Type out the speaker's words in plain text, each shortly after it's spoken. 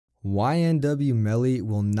YNW Melly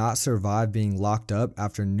will not survive being locked up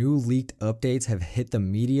after new leaked updates have hit the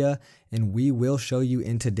media, and we will show you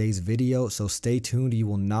in today's video, so stay tuned. You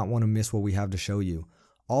will not want to miss what we have to show you.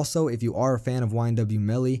 Also, if you are a fan of YNW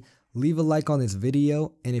Melly, leave a like on this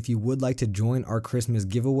video, and if you would like to join our Christmas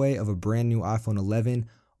giveaway of a brand new iPhone 11,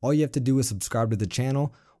 all you have to do is subscribe to the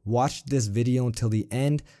channel, watch this video until the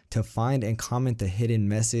end to find and comment the hidden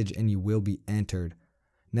message, and you will be entered.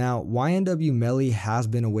 Now, YNW Melly has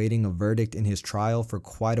been awaiting a verdict in his trial for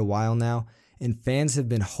quite a while now, and fans have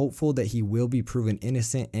been hopeful that he will be proven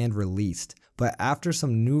innocent and released. But after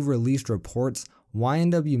some new released reports,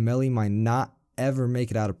 YNW Melly might not ever make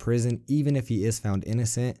it out of prison even if he is found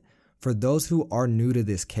innocent. For those who are new to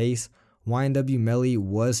this case, YNW Melly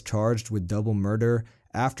was charged with double murder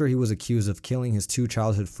after he was accused of killing his two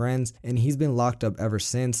childhood friends, and he's been locked up ever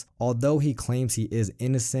since. Although he claims he is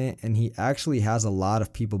innocent and he actually has a lot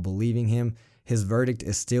of people believing him, his verdict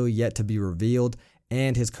is still yet to be revealed,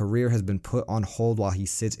 and his career has been put on hold while he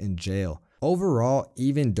sits in jail. Overall,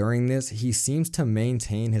 even during this, he seems to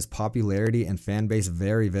maintain his popularity and fan base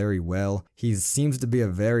very well. He seems to be a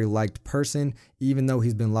very liked person, even though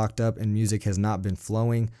he's been locked up and music has not been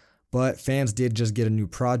flowing. But fans did just get a new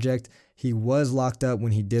project. He was locked up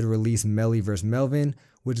when he did release Melly vs. Melvin,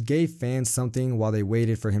 which gave fans something while they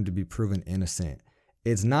waited for him to be proven innocent.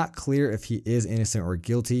 It's not clear if he is innocent or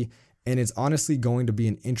guilty, and it's honestly going to be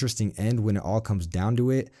an interesting end when it all comes down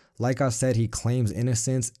to it. Like I said, he claims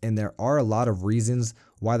innocence, and there are a lot of reasons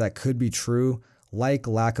why that could be true, like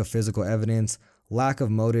lack of physical evidence, lack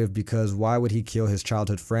of motive, because why would he kill his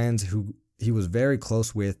childhood friends who he was very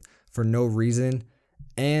close with for no reason?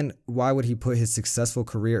 And why would he put his successful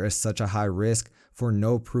career at such a high risk for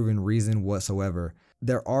no proven reason whatsoever?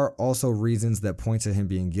 There are also reasons that point to him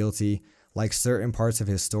being guilty, like certain parts of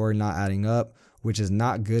his story not adding up, which is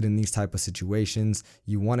not good in these type of situations.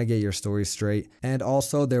 You want to get your story straight. And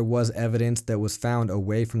also there was evidence that was found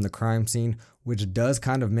away from the crime scene, which does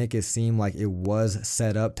kind of make it seem like it was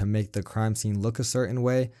set up to make the crime scene look a certain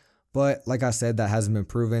way. But like I said, that hasn't been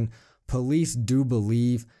proven. Police do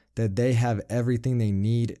believe that they have everything they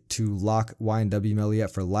need to lock YNW Melly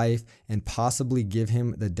up for life and possibly give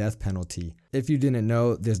him the death penalty. If you didn't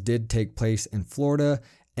know, this did take place in Florida,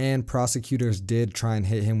 and prosecutors did try and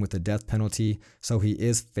hit him with the death penalty, so he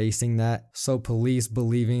is facing that. So police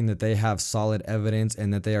believing that they have solid evidence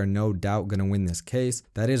and that they are no doubt going to win this case.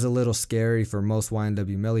 That is a little scary for most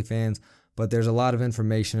YNW Melly fans, but there's a lot of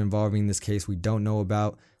information involving this case we don't know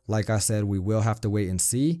about. Like I said, we will have to wait and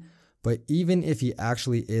see. But even if he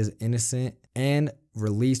actually is innocent and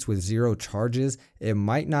released with zero charges, it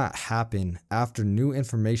might not happen after new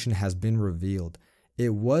information has been revealed. It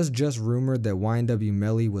was just rumored that YNW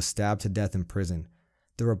Melly was stabbed to death in prison.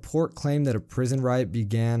 The report claimed that a prison riot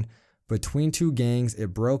began between two gangs,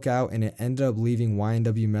 it broke out, and it ended up leaving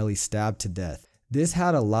YNW Melly stabbed to death. This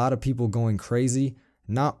had a lot of people going crazy,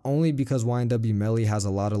 not only because YNW Melly has a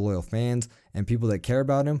lot of loyal fans and people that care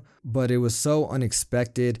about him, but it was so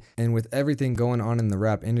unexpected, and with everything going on in the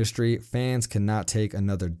rap industry, fans cannot take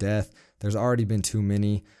another death. There's already been too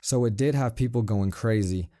many, so it did have people going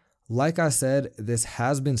crazy. Like I said, this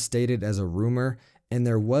has been stated as a rumor, and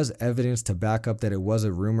there was evidence to back up that it was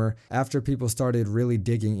a rumor. After people started really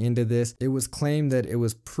digging into this, it was claimed that it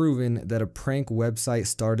was proven that a prank website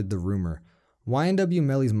started the rumor. YNW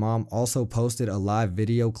Melly's mom also posted a live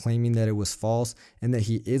video claiming that it was false and that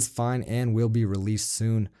he is fine and will be released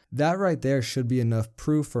soon. That right there should be enough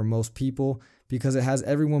proof for most people, because it has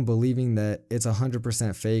everyone believing that it's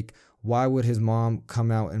 100% fake. Why would his mom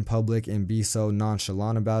come out in public and be so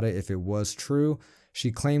nonchalant about it if it was true?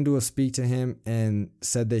 She claimed to have spoken to him and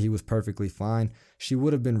said that he was perfectly fine. She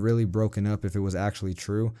would have been really broken up if it was actually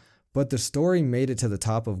true. But the story made it to the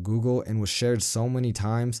top of Google and was shared so many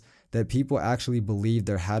times that people actually believed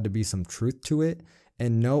there had to be some truth to it,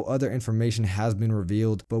 and no other information has been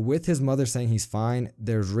revealed. But with his mother saying he's fine,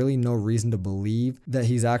 there's really no reason to believe that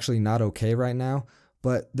he's actually not okay right now.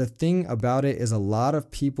 But the thing about it is a lot of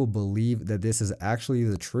people believe that this is actually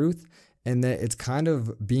the truth, and that it's kind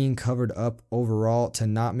of being covered up overall to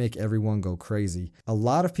not make everyone go crazy. A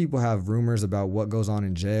lot of people have rumors about what goes on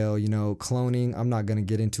in jail, you know, cloning. I'm not going to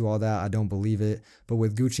get into all that. I don't believe it. But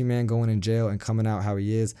with Gucci Mane going in jail and coming out how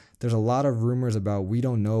he is, there's a lot of rumors about we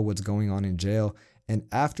don't know what's going on in jail. And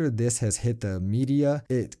after this has hit the media,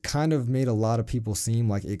 it kind of made a lot of people seem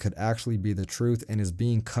like it could actually be the truth and is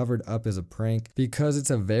being covered up as a prank, because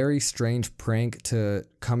it's a very strange prank to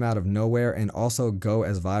come out of nowhere and also go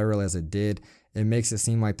as viral as it did. It makes it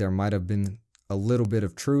seem like there might have been a little bit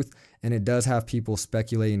of truth, and it does have people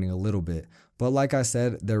speculating a little bit. But like I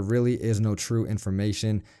said, there really is no true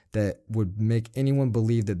information that would make anyone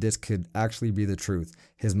believe that this could actually be the truth.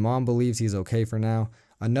 His mom believes he's okay for now.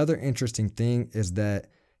 Another interesting thing is that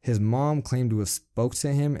his mom claimed to have spoke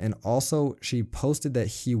to him, and also she posted that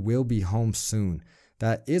he will be home soon.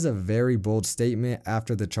 That is a very bold statement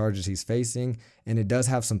after the charges he's facing, and it does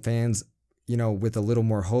have some fans, with a little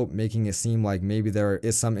more hope, making it seem like maybe there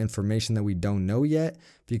is some information that we don't know yet,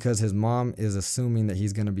 because his mom is assuming that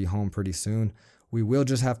he's going to be home pretty soon. We will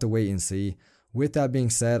just have to wait and see. With that being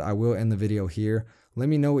said, I will end the video here. Let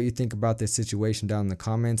me know what you think about this situation down in the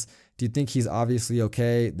comments. Do you think he's obviously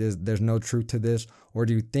okay? There's no truth to this? Or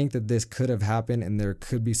do you think that this could have happened and there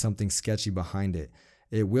could be something sketchy behind it?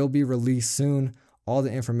 It will be released soon. All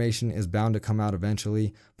the information is bound to come out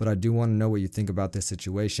eventually, but I do want to know what you think about this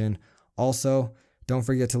situation. Also, don't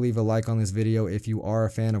forget to leave a like on this video if you are a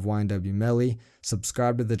fan of YNW Melly.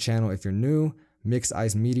 Subscribe to the channel if you're new. Mixed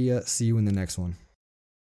Ice Media. See you in the next one.